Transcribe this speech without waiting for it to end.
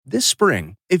This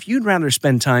spring, if you'd rather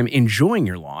spend time enjoying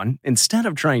your lawn instead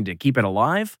of trying to keep it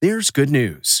alive, there's good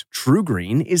news.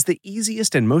 TruGreen is the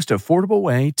easiest and most affordable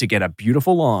way to get a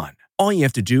beautiful lawn. All you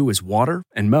have to do is water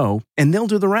and mow, and they'll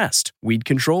do the rest. Weed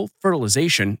control,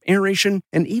 fertilization, aeration,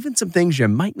 and even some things you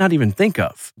might not even think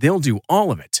of. They'll do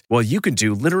all of it, while you can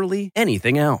do literally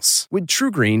anything else. With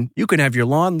TruGreen, you can have your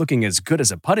lawn looking as good as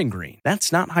a putting green.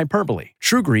 That's not hyperbole.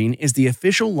 TruGreen is the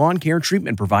official lawn care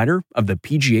treatment provider of the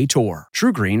PGA Tour.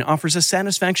 TruGreen offers a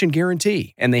satisfaction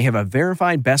guarantee, and they have a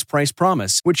verified best price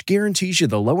promise, which guarantees you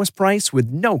the lowest price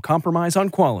with no compromise on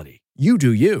quality. You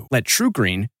do you. Let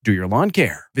TruGreen do your lawn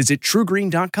care. Visit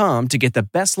TruGreen.com to get the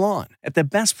best lawn at the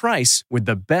best price with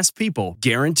the best people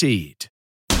guaranteed.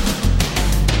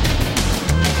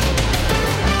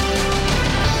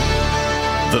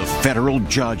 The federal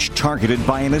judge targeted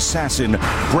by an assassin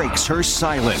breaks her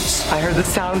silence. I heard the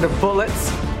sound of bullets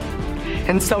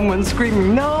and someone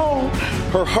screaming, "No!"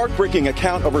 Her heartbreaking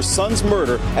account of her son's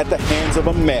murder at the hands of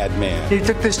a madman. He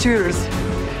took the shooter's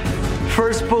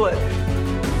first bullet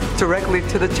directly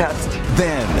to the chest.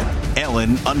 Then,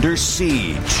 Ellen under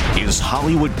siege. Is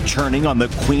Hollywood turning on the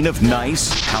Queen of Nice?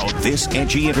 How this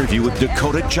edgy interview with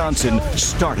Dakota Johnson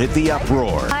started the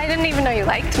uproar. I didn't even know you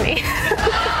liked me.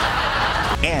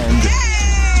 And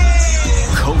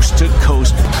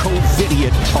coast-to-coast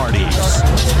COVIDiot parties.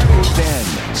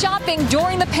 Then, shopping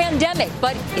during the pandemic,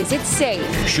 but is it safe?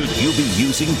 should you be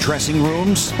using dressing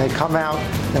rooms? They come out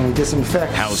and we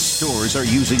disinfect. How stores are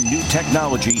using new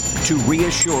technology to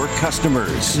reassure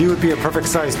customers. You would be a perfect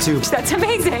size tube. That's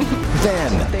amazing.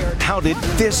 Then, how did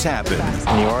this happen?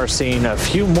 You are seeing a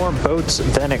few more boats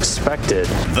than expected.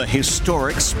 The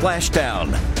historic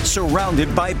splashdown,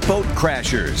 surrounded by boat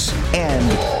crashers, and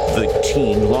the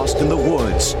teen lost in the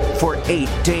woods for 8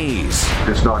 days.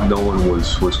 It's not knowing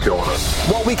was killing us.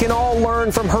 What we can all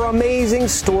learn from her amazing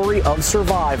story of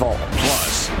survival.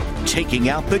 Plus, taking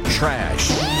out the trash.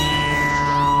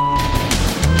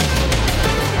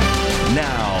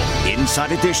 Now,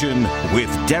 Inside Edition with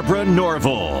Deborah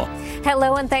Norville.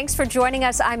 Hello and thanks for joining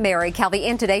us. I'm Mary Calvi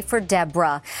in today for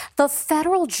Deborah. The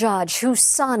federal judge whose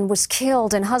son was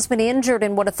killed and husband injured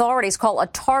in what authorities call a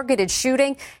targeted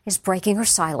shooting is breaking her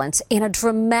silence. In a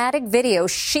dramatic video,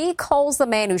 she calls the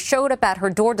man who showed up at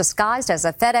her door disguised as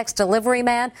a FedEx delivery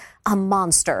man a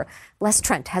monster. Les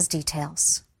Trent has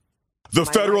details. The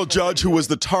federal judge who was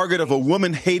the target of a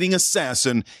woman-hating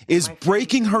assassin is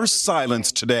breaking her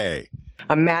silence today.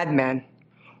 A madman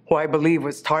who I believe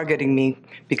was targeting me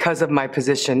because of my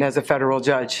position as a federal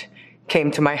judge came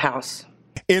to my house.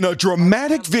 In a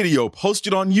dramatic video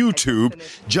posted on YouTube,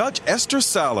 Judge Esther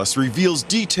Salas reveals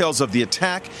details of the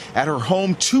attack at her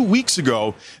home 2 weeks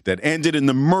ago that ended in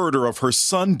the murder of her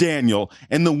son Daniel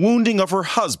and the wounding of her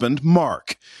husband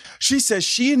Mark. She says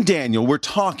she and Daniel were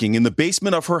talking in the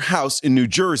basement of her house in New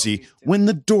Jersey when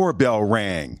the doorbell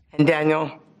rang. And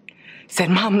Daniel said,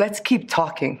 "Mom, let's keep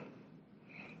talking.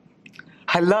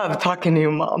 I love talking to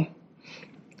you, Mom."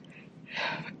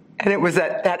 And it was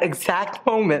at that exact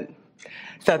moment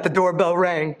that the doorbell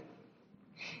rang.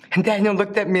 And Daniel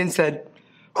looked at me and said,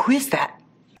 "Who is that?"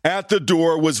 At the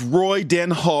door was Roy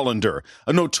Den Hollander,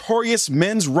 a notorious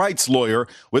men's rights lawyer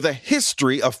with a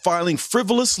history of filing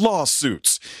frivolous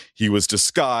lawsuits. He was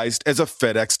disguised as a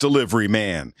FedEx delivery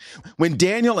man. When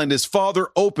Daniel and his father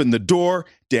opened the door,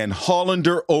 Den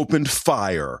Hollander opened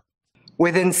fire.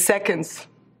 Within seconds,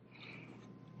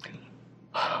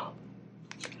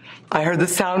 I heard the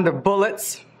sound of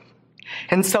bullets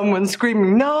and someone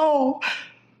screaming, "No!"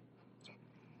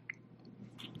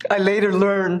 I later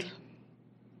learned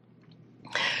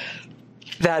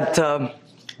that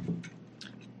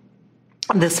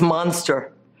this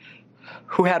monster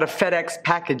who had a FedEx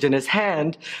package in his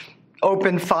hand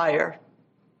opened fire.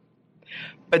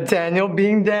 But Daniel,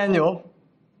 being Daniel,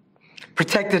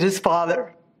 protected his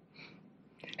father.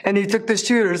 And he took the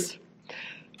shooter's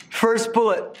first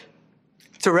bullet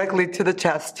directly to the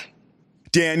chest.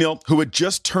 Daniel, who had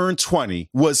just turned 20,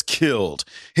 was killed.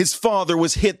 His father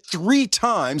was hit 3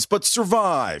 times but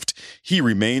survived. He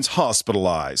remains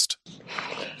hospitalized.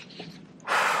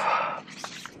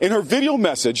 In her video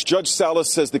message, Judge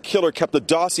Salas says the killer kept a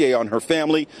dossier on her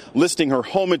family, listing her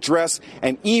home address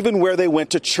and even where they went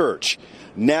to church.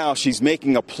 Now she's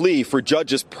making a plea for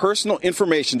Judge's personal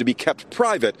information to be kept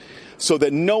private so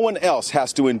that no one else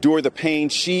has to endure the pain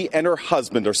she and her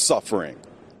husband are suffering.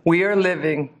 We are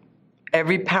living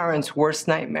every parent's worst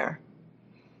nightmare,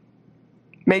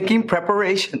 making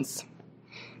preparations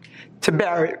to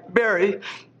bury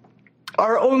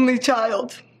our only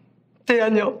child,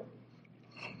 Daniel.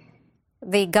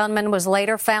 The gunman was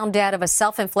later found dead of a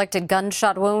self-inflicted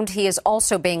gunshot wound. He is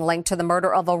also being linked to the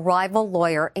murder of a rival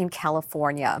lawyer in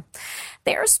California.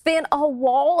 There's been a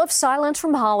wall of silence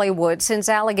from Hollywood since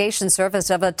allegations surfaced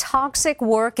of a toxic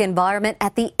work environment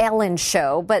at The Ellen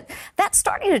Show. But that's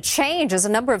starting to change as a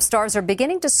number of stars are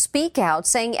beginning to speak out,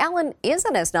 saying Ellen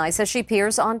isn't as nice as she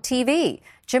appears on TV.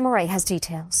 Jim Murray has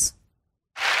details.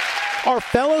 Are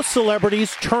fellow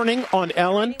celebrities turning on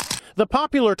Ellen? The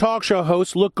popular talk show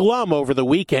host looked glum over the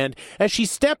weekend as she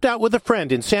stepped out with a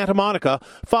friend in Santa Monica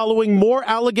following more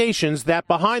allegations that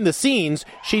behind the scenes,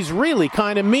 she's really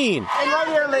kind of mean.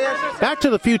 Back to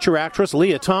the Future actress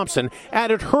Leah Thompson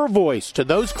added her voice to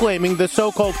those claiming the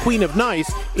so-called Queen of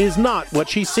Nice is not what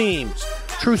she seems.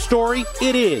 True story?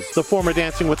 It is, the former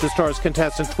Dancing with the Stars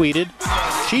contestant tweeted.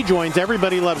 She joins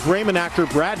Everybody Loves Raymond actor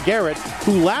Brad Garrett,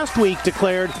 who last week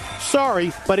declared,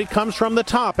 "Sorry, but it comes from the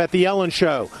top at The Ellen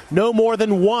Show. No more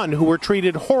than one who were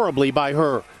treated horribly by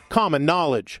her. Common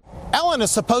knowledge." Ellen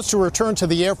is supposed to return to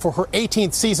the air for her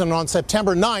 18th season on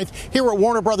September 9th here at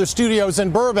Warner Brothers Studios in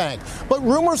Burbank. But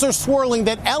rumors are swirling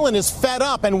that Ellen is fed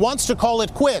up and wants to call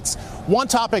it quits. One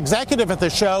top executive at the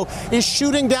show is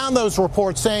shooting down those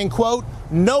reports, saying, quote,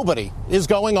 "Nobody is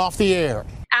going off the air."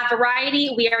 At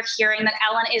Variety, we are hearing that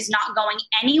Ellen is not going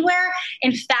anywhere.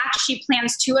 In fact, she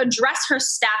plans to address her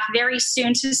staff very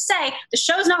soon to say the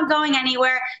show's not going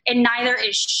anywhere, and neither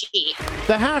is she.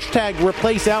 The hashtag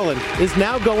 #ReplaceEllen is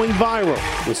now going viral,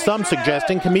 with some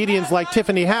suggesting comedians like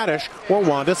Tiffany Haddish or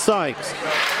Wanda Sykes.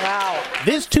 Wow.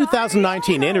 This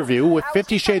 2019 interview with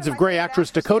 50 Shades of Grey actress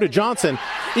Dakota Johnson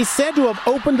is said to have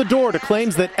opened the door to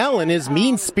claims that Ellen is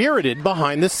mean-spirited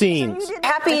behind the scenes.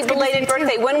 Happy belated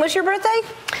birthday. When was your birthday?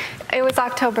 It was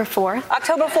October 4th.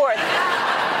 October 4th.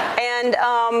 And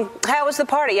how was the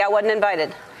party? I wasn't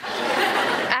invited.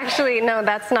 Actually, no,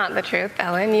 that's not the truth,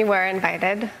 Ellen. You were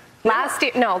invited. Last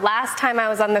time I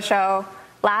was on the show,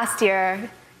 last year,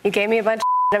 you gave me a bunch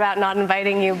of about not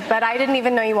inviting you, but I didn't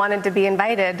even know you wanted to be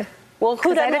invited. Well,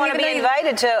 who doesn't want to be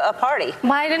invited to a party?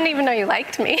 Well, I didn't even know you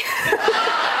liked me.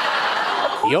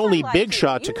 The only big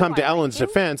shot to come to Ellen's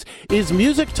defense is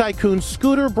music tycoon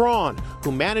Scooter Braun,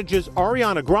 who manages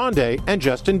Ariana Grande and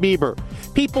Justin Bieber.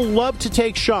 People love to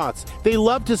take shots. They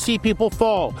love to see people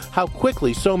fall. How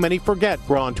quickly so many forget,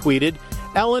 Braun tweeted.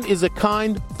 Ellen is a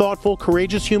kind, thoughtful,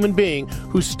 courageous human being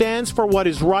who stands for what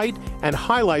is right and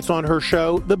highlights on her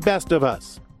show the best of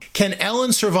us. Can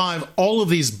Ellen survive all of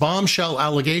these bombshell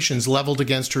allegations leveled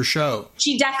against her show?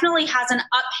 She definitely has an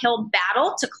uphill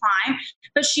battle to climb,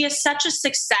 but she is such a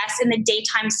success in the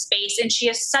daytime space, and she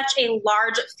has such a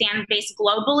large fan base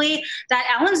globally that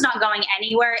Ellen's not going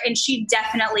anywhere, and she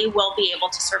definitely will be able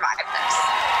to survive this.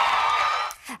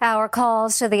 Our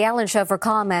calls to The Ellen Show for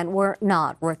comment were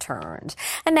not returned.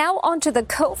 And now on to the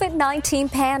COVID-19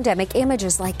 pandemic.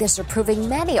 Images like this are proving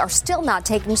many are still not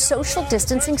taking social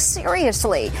distancing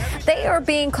seriously. They are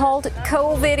being called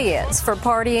COVIDiots for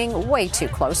partying way too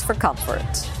close for comfort.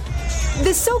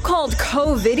 The so-called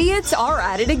COVIDiots are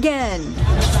at it again.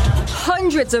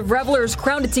 Hundreds of revelers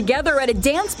crowded together at a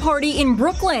dance party in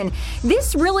Brooklyn.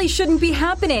 This really shouldn't be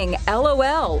happening.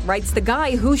 LOL, writes the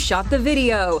guy who shot the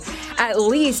video. At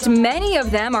least many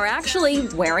of them are actually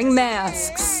wearing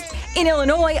masks. In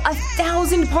Illinois,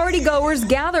 1,000 partygoers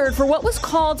gathered for what was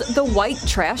called the White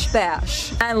Trash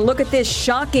Bash. And look at this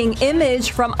shocking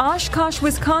image from Oshkosh,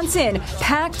 Wisconsin,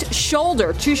 packed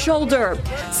shoulder to shoulder.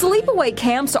 Sleepaway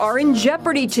camps are in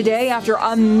jeopardy today after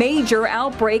a major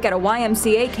outbreak at a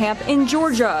YMCA camp in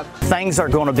Georgia. Things are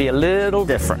going to be a little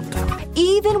different.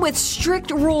 Even with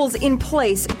strict rules in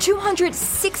place,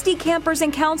 260 campers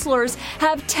and counselors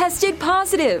have tested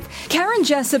positive. Karen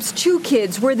Jessup's 2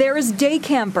 kids were there as day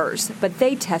campers, but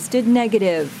they tested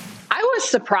negative. I was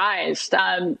surprised.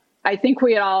 I think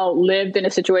we had all lived in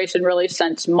a situation really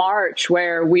since March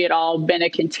where we had all been a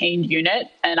contained unit,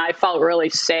 and I felt really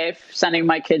safe sending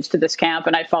my kids to this camp,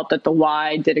 and I felt that the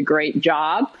Y did a great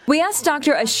job. We asked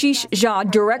Dr. Ashish Jha,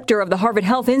 director of the Harvard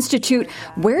Health Institute,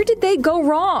 where did they go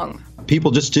wrong?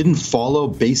 People just didn't follow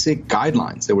basic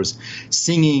guidelines. There was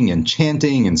singing and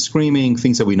chanting and screaming,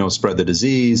 things that we know spread the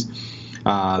disease.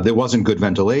 There wasn't good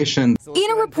ventilation.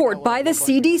 In a report by the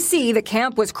CDC, the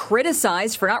camp was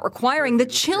criticized for not requiring the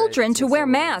children to wear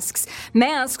masks.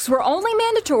 Masks were only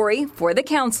mandatory for the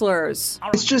counselors.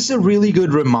 It's just a really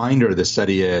good reminder, the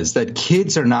study is, that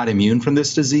kids are not immune from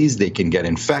this disease. They can get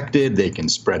infected. They can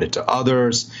spread it to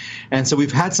others. And so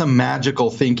we've had some magical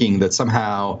thinking that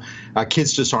somehow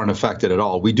kids just aren't affected at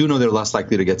all. We do know they're less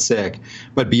likely to get sick.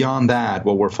 But beyond that,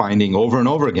 what we're finding over and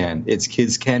over again, it's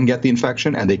kids can get the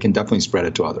infection and they can definitely spread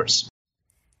it to others.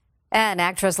 And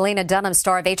actress Lena Dunham,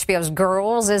 star of HBO's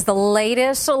Girls, is the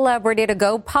latest celebrity to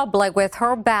go public with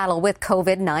her battle with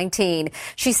COVID-19.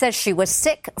 She says she was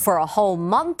sick for a whole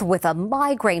month with a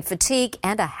migraine, fatigue,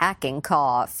 and a hacking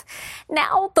cough.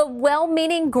 Now, the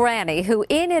well-meaning granny who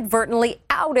inadvertently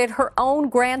outed her own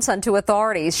grandson to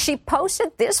authorities. She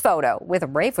posted this photo with a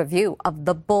rave review of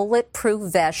the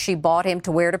bulletproof vest she bought him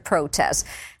to wear to protest.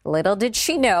 Little did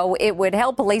she know it would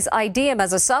help police ID him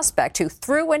as a suspect who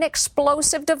threw an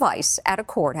explosive device at a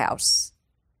courthouse.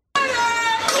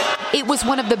 It was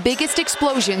one of the biggest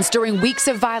explosions during weeks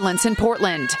of violence in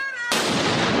Portland.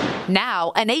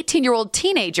 Now, an 18-year-old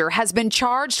teenager has been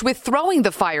charged with throwing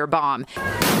the firebomb.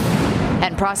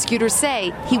 And prosecutors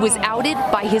say he was outed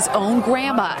by his own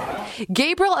grandma.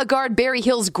 Gabriel Agard Berry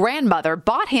Hill's grandmother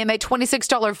bought him a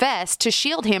 $26 vest to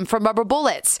shield him from rubber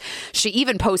bullets. She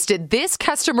even posted this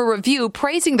customer review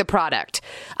praising the product.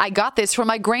 "I got this from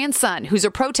my grandson, who's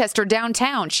a protester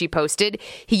downtown," she posted.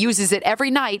 "He uses it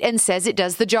every night and says it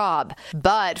does the job."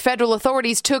 But federal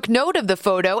authorities took note of the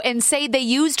photo and say they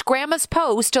used grandma's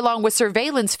post along with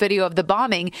surveillance video of the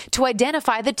bombing to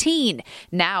identify the teen.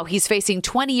 Now he's facing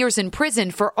 20 years in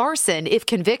prison for arson if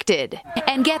convicted.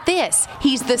 And get this,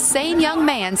 he's the same young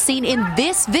man seen in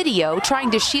this video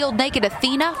trying to shield naked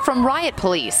Athena from riot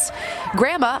police.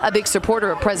 Grandma, a big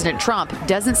supporter of President Trump,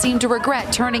 doesn't seem to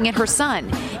regret turning in her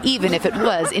son, even if it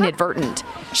was inadvertent.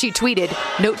 She tweeted,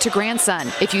 "Note to grandson,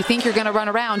 if you think you're going to run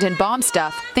around and bomb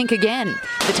stuff, think again.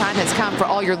 The time has come for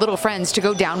all your little friends to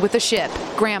go down with the ship.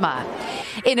 Grandma."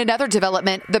 In another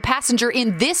development, the passenger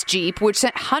in this Jeep, which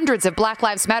sent hundreds of Black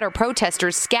Lives Matter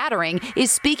protesters scattering,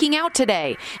 is speaking out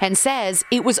today and says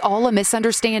it was all a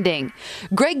misunderstanding.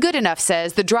 Greg Goodenough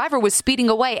says the driver was speeding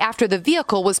away after the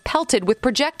vehicle was pelted with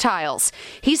projectiles.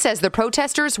 He says the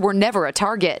protesters were never a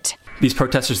target. These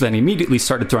protesters then immediately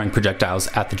started throwing projectiles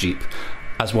at the Jeep,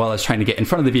 as well as trying to get in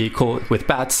front of the vehicle with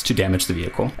bats to damage the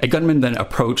vehicle. A gunman then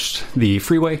approached the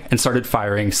freeway and started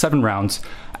firing 7 rounds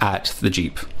at the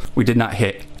Jeep. We did not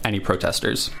hit any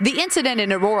protesters. The incident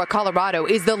in Aurora, Colorado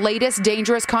is the latest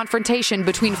dangerous confrontation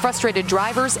between frustrated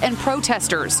drivers and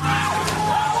protesters.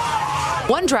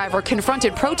 One driver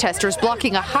confronted protesters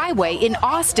blocking a highway in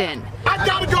Austin. "I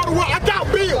gotta go to work. I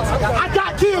got bills. I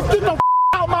got kids. Get the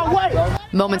out my way."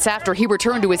 Moments after he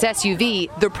returned to his SUV,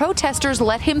 the protesters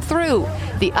let him through.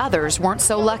 The others weren't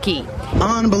so lucky.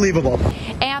 Unbelievable.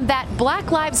 And that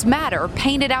Black Lives Matter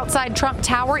painted outside Trump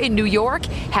Tower in New York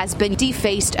has been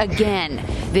defaced again.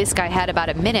 This guy had about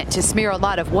a minute to smear a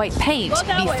lot of white paint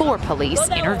before police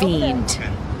intervened.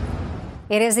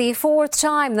 It is the 4th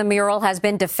time the mural has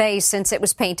been defaced since it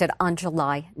was painted on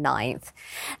July 9th.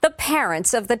 The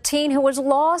parents of the teen who was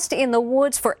lost in the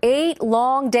woods for 8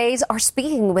 long days are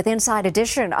speaking with Inside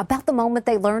Edition about the moment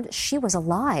they learned she was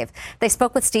alive. They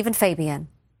spoke with Stephen Fabian.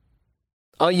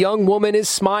 A young woman is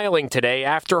smiling today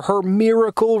after her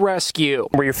miracle rescue.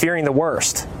 Were you fearing the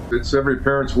worst? It's every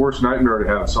parent's worst nightmare to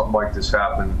have something like this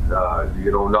happen,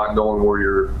 not knowing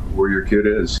where your kid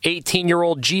is.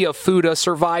 18-year-old Gia Fuda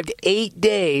survived 8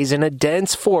 days in a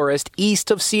dense forest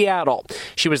east of Seattle.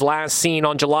 She was last seen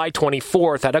on July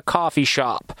 24th at a coffee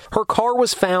shop. Her car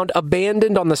was found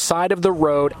abandoned on the side of the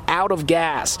road out of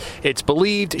gas. It's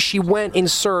believed she went in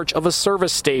search of a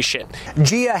service station.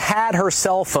 Gia had her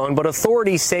cell phone, but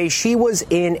authorities say she was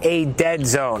in a dead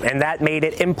zone, and that made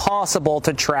it impossible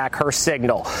to track her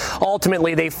signal.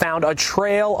 Ultimately, they found a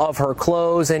trail of her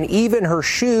clothes and even her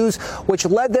shoes, which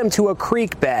led them to a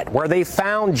creek bed where they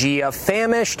found Gia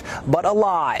famished but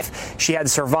alive. She had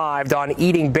survived on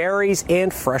eating berries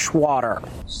and fresh water.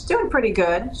 She's doing pretty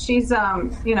good. She's,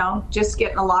 just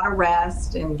getting a lot of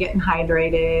rest and getting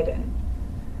hydrated and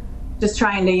just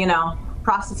trying to,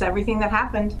 process everything that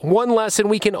happened. One lesson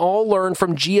we can all learn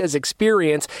from Gia's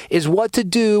experience is what to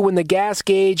do when the gas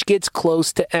gauge gets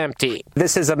close to empty.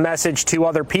 This is a message to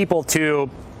other people to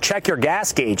check your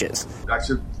gas gauges. I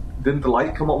said, didn't the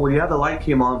light come on? Well, yeah, the light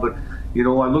came on, but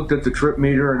I looked at the trip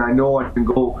meter and I know I can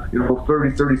go,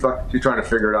 30, 35. She's trying to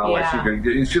figure it out.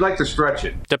 Yeah. She likes to stretch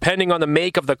it. Depending on the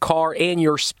make of the car and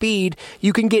your speed,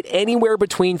 you can get anywhere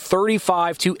between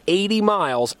 35 to 80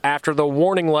 miles after the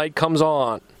warning light comes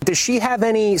on. Does she have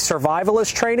any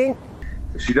survivalist training?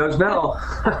 She does now.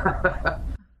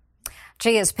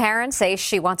 Gia's parents say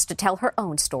she wants to tell her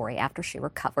own story after she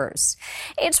recovers.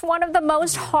 It's one of the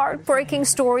most heartbreaking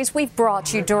stories we've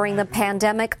brought you during the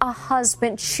pandemic. A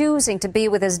husband choosing to be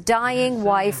with his dying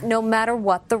wife no matter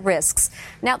what the risks.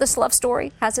 Now this love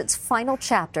story has its final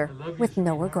chapter with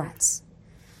no regrets.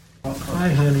 Hi,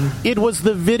 honey. It was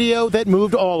the video that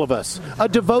moved all of us. A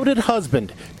devoted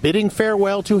husband bidding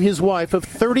farewell to his wife of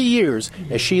 30 years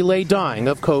as she lay dying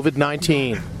of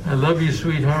COVID-19. I love you,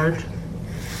 sweetheart.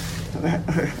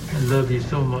 I love you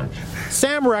so much.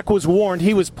 Samrek was warned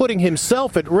he was putting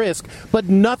himself at risk, but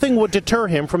nothing would deter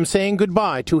him from saying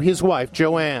goodbye to his wife,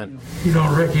 Joanne. You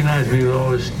don't recognize me with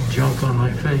all this junk on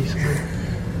my face,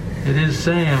 but it is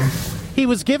Sam. He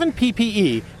was given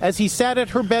PPE as he sat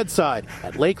at her bedside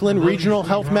at Lakeland Regional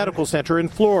Health Medical Center in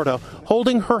Florida,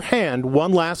 holding her hand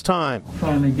one last time.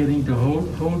 Finally getting to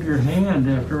hold your hand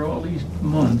after all these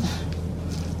months.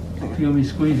 Feel me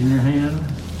squeezing your hand?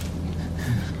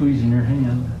 Squeezing your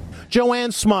hand.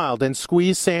 Joanne smiled and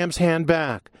squeezed Sam's hand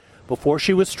back. Before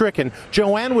she was stricken,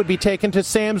 Joanne would be taken to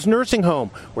Sam's nursing home,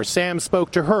 where Sam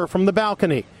spoke to her from the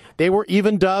balcony. They were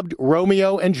even dubbed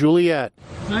Romeo and Juliet.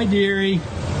 Hi, dearie.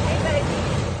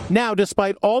 Now,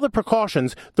 despite all the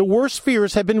precautions, the worst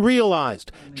fears have been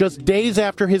realized. Just days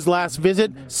after his last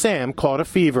visit, Sam caught a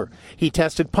fever. He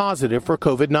tested positive for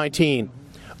COVID-19.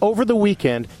 Over the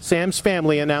weekend, Sam's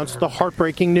family announced the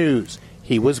heartbreaking news.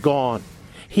 He was gone.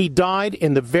 He died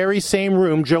in the very same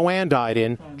room Joanne died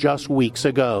in just weeks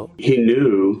ago. He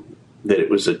knew that it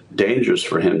was dangerous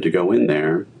for him to go in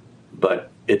there,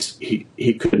 but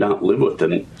he could not live with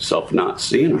himself not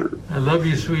seeing her. I love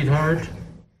you, sweetheart.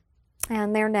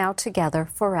 And they're now together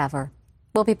forever.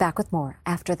 We'll be back with more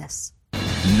after this.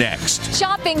 Next.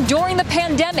 Shopping during the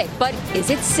pandemic, but is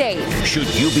it safe? Should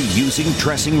you be using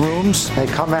dressing rooms? They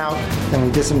come out and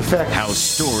we disinfect. How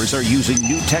stores are using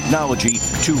new technology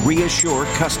to reassure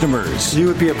customers. You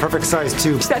would be a perfect size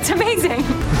too. That's amazing.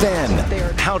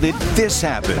 Then, how did this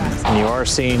happen? You are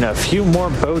seeing a few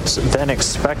more boats than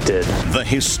expected. The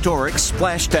historic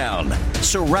splashdown,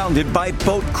 surrounded by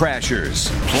boat crashers,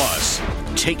 plus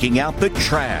taking out the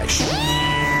trash.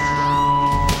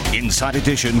 Inside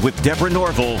Edition with Deborah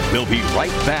Norville. We'll be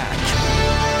right back.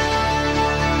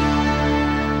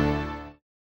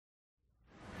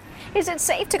 Is it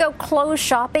safe to go clothes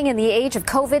shopping in the age of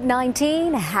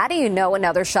COVID-19? How do you know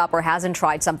another shopper hasn't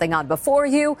tried something on before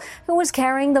you who is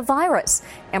carrying the virus?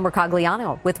 Amber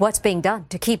Cogliano with what's being done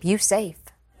to keep you safe.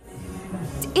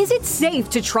 Is it safe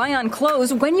to try on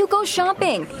clothes when you go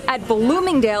shopping? At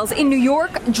Bloomingdale's in New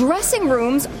York, dressing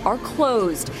rooms are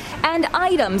closed, and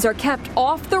items are kept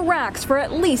off the racks for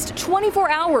at least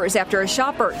 24 hours after a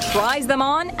shopper tries them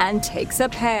on and takes a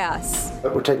pass.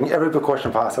 We're taking every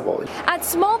precaution possible. At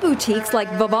small boutiques like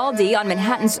Vivaldi on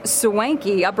Manhattan's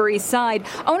swanky Upper East Side,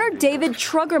 owner David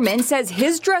Truggerman says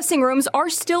his dressing rooms are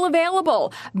still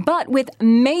available, but with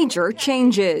major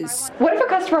changes. What if a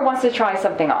customer wants to try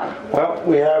something on? Well,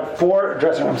 we have 4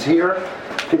 dressing rooms here.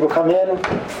 People come in,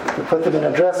 we put them in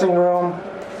a dressing room,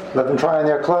 let them try on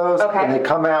their clothes, and they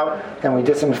come out and we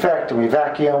disinfect and we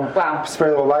vacuum, spray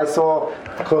a little Lysol,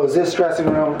 close this dressing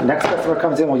room. The next customer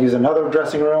comes in, we'll use another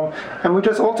dressing room, and we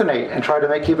just alternate and try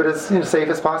to keep it as safe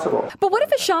as possible. But what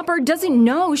if a shopper doesn't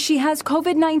know she has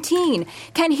COVID-19?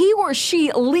 Can he or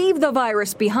she leave the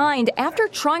virus behind after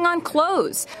trying on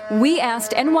clothes? We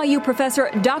asked NYU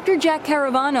professor Dr. Jack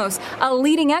Caravanos, a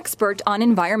leading expert on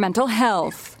environmental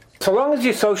health. So long as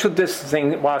you're social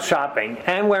distancing while shopping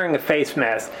and wearing a face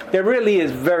mask, there really is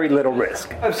very little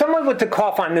risk. If someone were to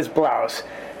cough on this blouse,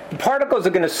 the particles are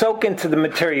going to soak into the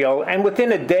material, and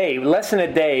within a day, less than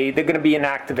a day, they're going to be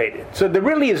inactivated. So there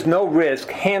really is no risk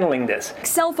handling this.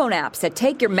 Cell phone apps that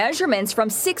take your measurements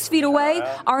from 6 feet away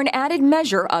are an added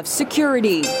measure of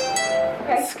security.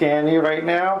 Scan you right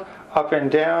now, up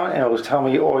and down, and it will tell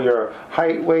me all your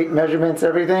height, weight, measurements,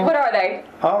 everything. What are they?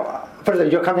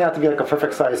 You're coming out to be like a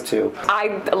perfect size 2.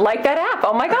 I like that app.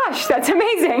 Oh my gosh, that's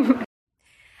amazing.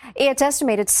 It's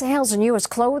estimated sales in U.S.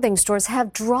 clothing stores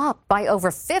have dropped by over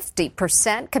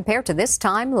 50% compared to this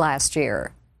time last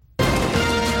year.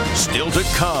 Still to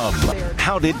come,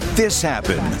 how did this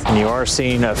happen? You are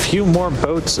seeing a few more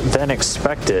boats than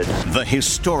expected. The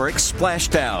historic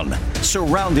splashdown,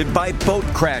 surrounded by boat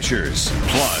crashers,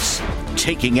 plus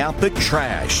taking out the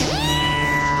trash.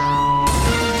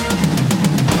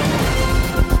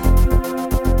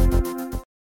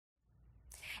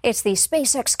 It's the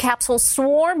SpaceX capsule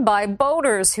swarmed by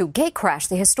boaters who gatecrashed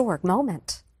the historic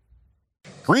moment.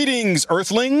 Greetings,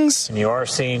 Earthlings. You are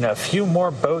seeing a few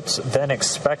more boats than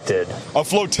expected. A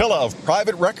flotilla of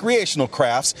private recreational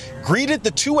crafts greeted the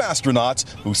 2 astronauts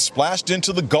who splashed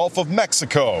into the Gulf of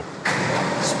Mexico.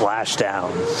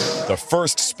 Splashdown. The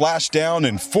first splashdown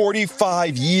in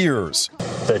 45 years.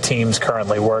 The team's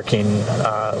currently working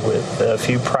with a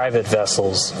few private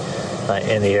vessels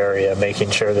in the area, making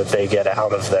sure that they get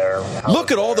out of there.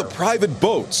 Look at all the private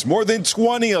boats, more than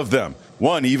 20 of them.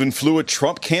 One even flew a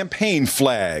Trump campaign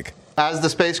flag. As the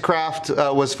spacecraft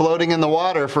was floating in the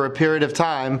water for a period of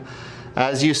time,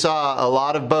 as you saw, a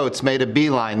lot of boats made a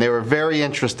beeline. They were very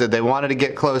interested. They wanted to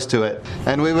get close to it.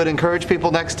 And we would encourage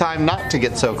people next time not to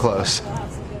get so close.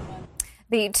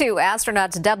 The two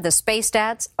astronauts dubbed the Space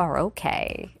Dads are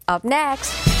okay. Up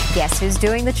next, guess who's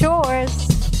doing the chores?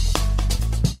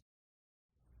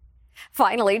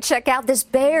 Finally, check out this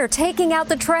bear taking out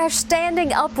the trash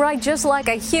standing upright just like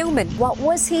a human. What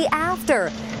was he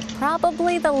after?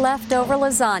 Probably the leftover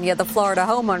lasagna the Florida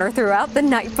homeowner threw out the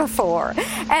night before.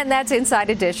 And that's Inside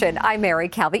Edition. I'm Mary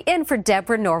Calvi, in for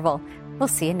Deborah Norville. We'll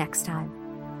see you next time.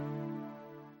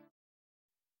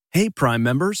 Hey, Prime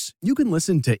members, you can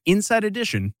listen to Inside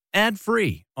Edition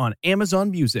ad-free on Amazon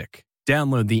Music.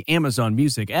 Download the Amazon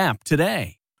Music app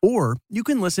today. Or you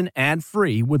can listen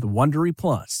ad-free with Wondery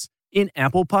Plus in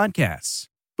Apple Podcasts.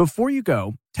 Before you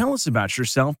go, tell us about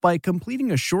yourself by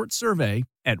completing a short survey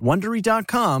at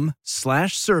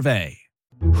Wondery.com/survey.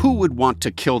 Who would want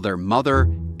to kill their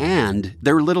mother and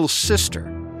their little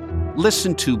sister?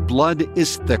 Listen to Blood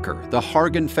is Thicker, the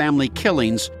Hargan family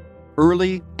killings,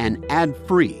 early and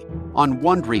ad-free on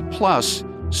Wondery Plus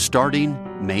starting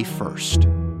May 1st.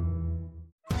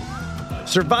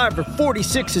 Survivor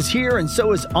 46 is here, and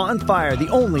so is On Fire, the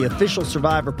only official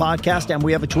Survivor podcast, and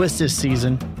we have a twist this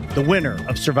season. The winner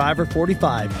of Survivor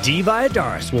 45, Dee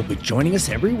Valladares, will be joining us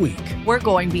every week. We're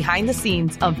going behind the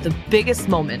scenes of the biggest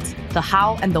moments, the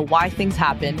how and the why things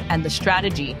happen, and the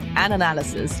strategy and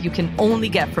analysis you can only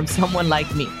get from someone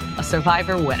like me, a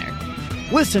Survivor winner.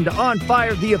 Listen to On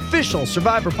Fire, the official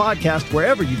Survivor podcast,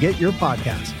 wherever you get your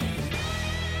podcasts.